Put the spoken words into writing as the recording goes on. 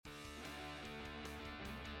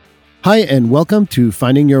Hi, and welcome to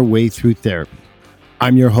Finding Your Way Through Therapy.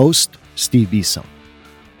 I'm your host, Steve Biso.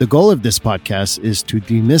 The goal of this podcast is to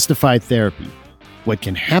demystify therapy, what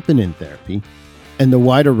can happen in therapy, and the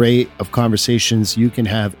wide array of conversations you can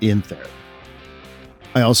have in therapy.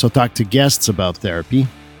 I also talk to guests about therapy,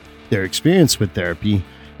 their experience with therapy,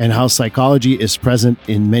 and how psychology is present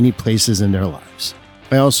in many places in their lives.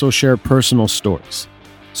 I also share personal stories.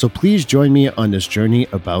 So please join me on this journey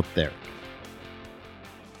about therapy.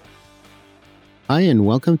 Hi, and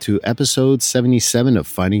welcome to episode 77 of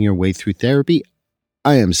Finding Your Way Through Therapy.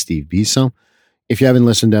 I am Steve Biso. If you haven't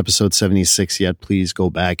listened to episode 76 yet, please go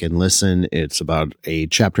back and listen. It's about a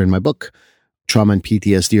chapter in my book. Trauma and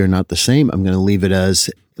PTSD are not the same. I'm going to leave it as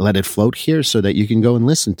let it float here so that you can go and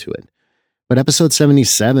listen to it. But episode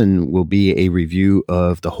 77 will be a review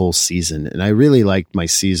of the whole season. And I really liked my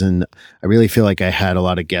season. I really feel like I had a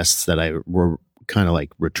lot of guests that were kind of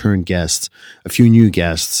like return guests, a few new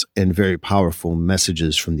guests, and very powerful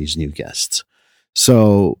messages from these new guests.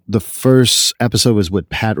 So the first episode was with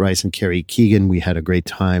Pat Rice and Carrie Keegan. We had a great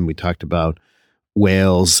time. We talked about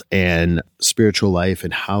whales and spiritual life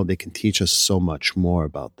and how they can teach us so much more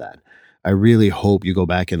about that. I really hope you go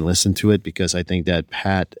back and listen to it because I think that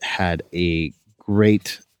Pat had a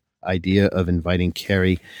great idea of inviting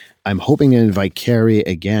Carrie. I'm hoping to invite Carrie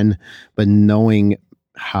again, but knowing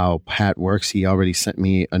how Pat works, he already sent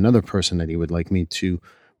me another person that he would like me to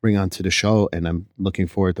bring onto the show, and I'm looking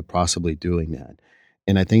forward to possibly doing that.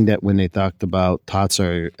 And I think that when they talked about thoughts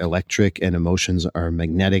are electric and emotions are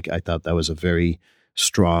magnetic, I thought that was a very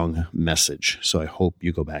strong message. So I hope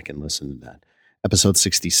you go back and listen to that. Episode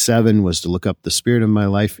 67 was to look up the spirit of my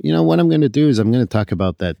life. You know, what I'm going to do is I'm going to talk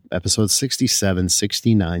about that episode 67,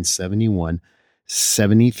 69, 71,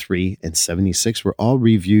 73, and 76 were all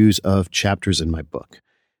reviews of chapters in my book.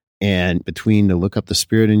 And between the look up the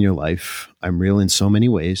spirit in your life, I'm real in so many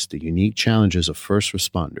ways, the unique challenges of first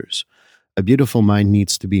responders, a beautiful mind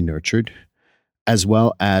needs to be nurtured, as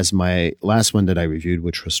well as my last one that I reviewed,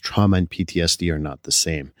 which was trauma and PTSD are not the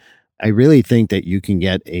same. I really think that you can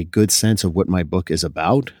get a good sense of what my book is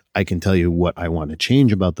about. I can tell you what I want to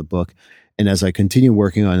change about the book. And as I continue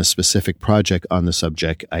working on a specific project on the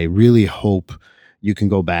subject, I really hope you can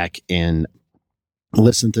go back and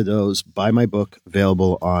listen to those, buy my book,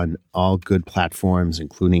 available on all good platforms,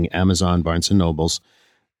 including Amazon, Barnes & Nobles.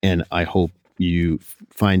 And I hope you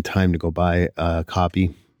find time to go buy a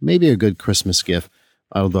copy, maybe a good Christmas gift,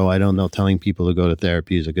 although I don't know, telling people to go to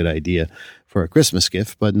therapy is a good idea for a Christmas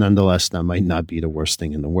gift, but nonetheless, that might not be the worst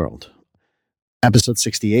thing in the world. Episode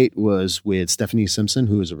 68 was with Stephanie Simpson,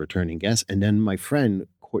 who is a returning guest, and then my friend,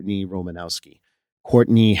 Courtney Romanowski.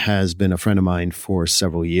 Courtney has been a friend of mine for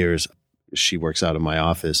several years. She works out of my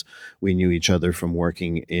office. We knew each other from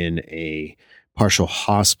working in a partial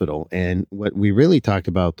hospital. And what we really talked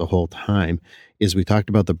about the whole time is we talked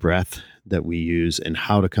about the breath that we use and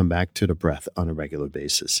how to come back to the breath on a regular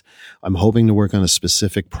basis. I'm hoping to work on a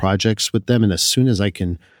specific projects with them. And as soon as I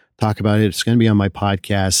can talk about it, it's going to be on my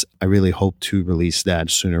podcast. I really hope to release that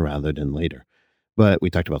sooner rather than later. But we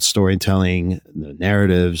talked about storytelling, the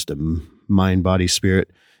narratives, the mind, body, spirit.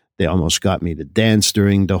 They almost got me to dance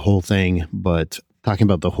during the whole thing, but talking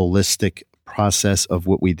about the holistic process of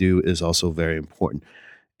what we do is also very important.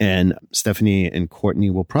 And Stephanie and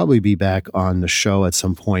Courtney will probably be back on the show at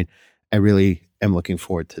some point. I really am looking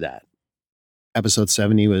forward to that. Episode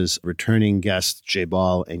 70 was returning guests Jay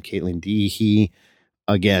Ball and Caitlin Deehee.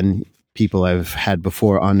 Again, people I've had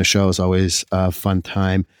before on the show. Is always a fun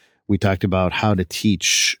time. We talked about how to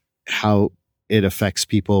teach, how it affects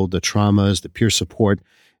people, the traumas, the peer support.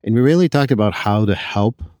 And we really talked about how to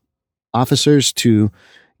help officers to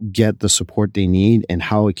get the support they need and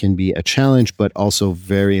how it can be a challenge, but also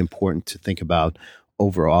very important to think about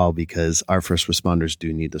overall because our first responders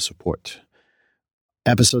do need the support.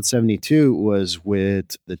 Episode 72 was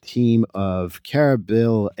with the team of Kara,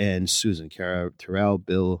 Bill, and Susan. Kara Terrell,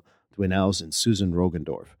 Bill Dwinells, and Susan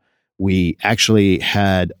Rogendorf. We actually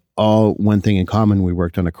had all one thing in common. We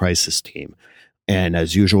worked on a crisis team. And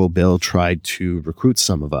as usual, Bill tried to recruit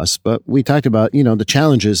some of us, but we talked about, the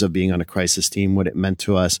challenges of being on a crisis team, what it meant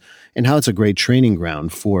to us, and how it's a great training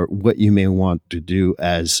ground for what you may want to do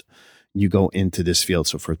as you go into this field.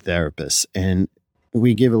 So for therapists, and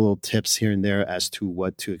we give a little tips here and there as to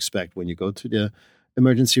what to expect when you go to the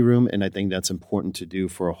emergency room. And I think that's important to do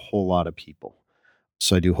for a whole lot of people.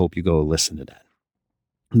 So I do hope you go listen to that.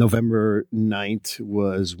 November 9th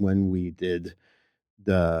was when we did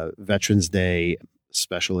the Veterans Day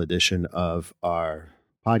special edition of our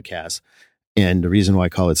podcast. And the reason why I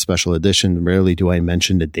call it special edition, rarely do I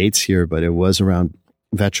mention the dates here, but it was around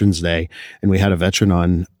Veterans Day, and we had a veteran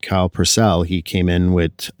on, Kyle Purcell. He came in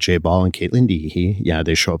with Jay Ball and Caitlin Deehee. Yeah,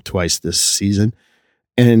 they show up twice this season.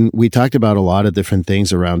 And we talked about a lot of different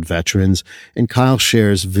things around veterans. And Kyle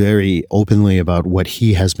shares very openly about what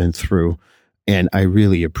he has been through. And I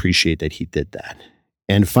really appreciate that he did that.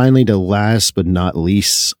 And finally, the last but not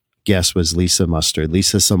least guest was Lisa Mustard.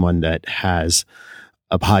 Lisa's someone that has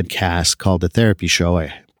a podcast called The Therapy Show.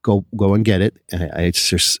 Go and get it.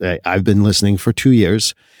 I've been listening for 2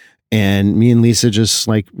 years, and me and Lisa just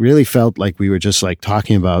like really felt like we were just like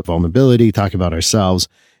talking about vulnerability, talking about ourselves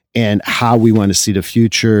and how we want to see the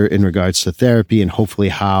future in regards to therapy, and hopefully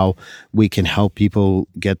how we can help people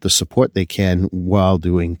get the support they can while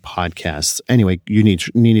doing podcasts. Anyway, you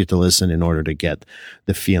need to listen in order to get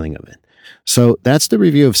the feeling of it. So that's the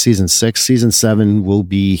review of season 6. Season 7 will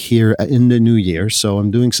be here in the new year. So I'm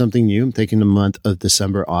doing something new. I'm taking the month of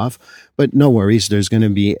December off, but no worries. There's going to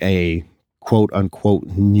be a quote unquote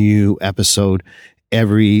new episode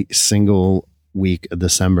every single week of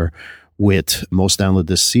December, with most downloaded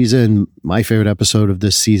this season, my favorite episode of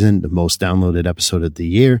this season, the most downloaded episode of the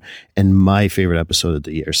year, and my favorite episode of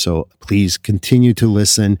the year. So please continue to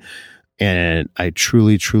listen. And I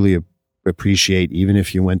truly, truly appreciate, even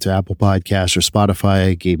if you went to Apple Podcasts or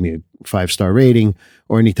Spotify, gave me a 5-star rating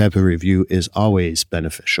or any type of review, is always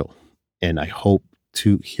beneficial. And I hope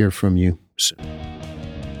to hear from you soon.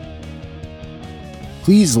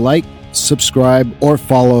 Please like, subscribe, or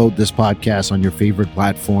follow this podcast on your favorite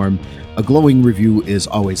platform. A glowing review is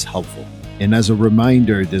always helpful. And as a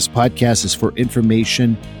reminder, this podcast is for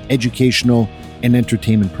information, educational, and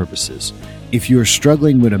entertainment purposes. If you are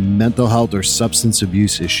struggling with a mental health or substance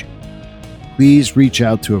abuse issue, please reach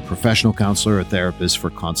out to a professional counselor or therapist for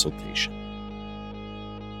consultation.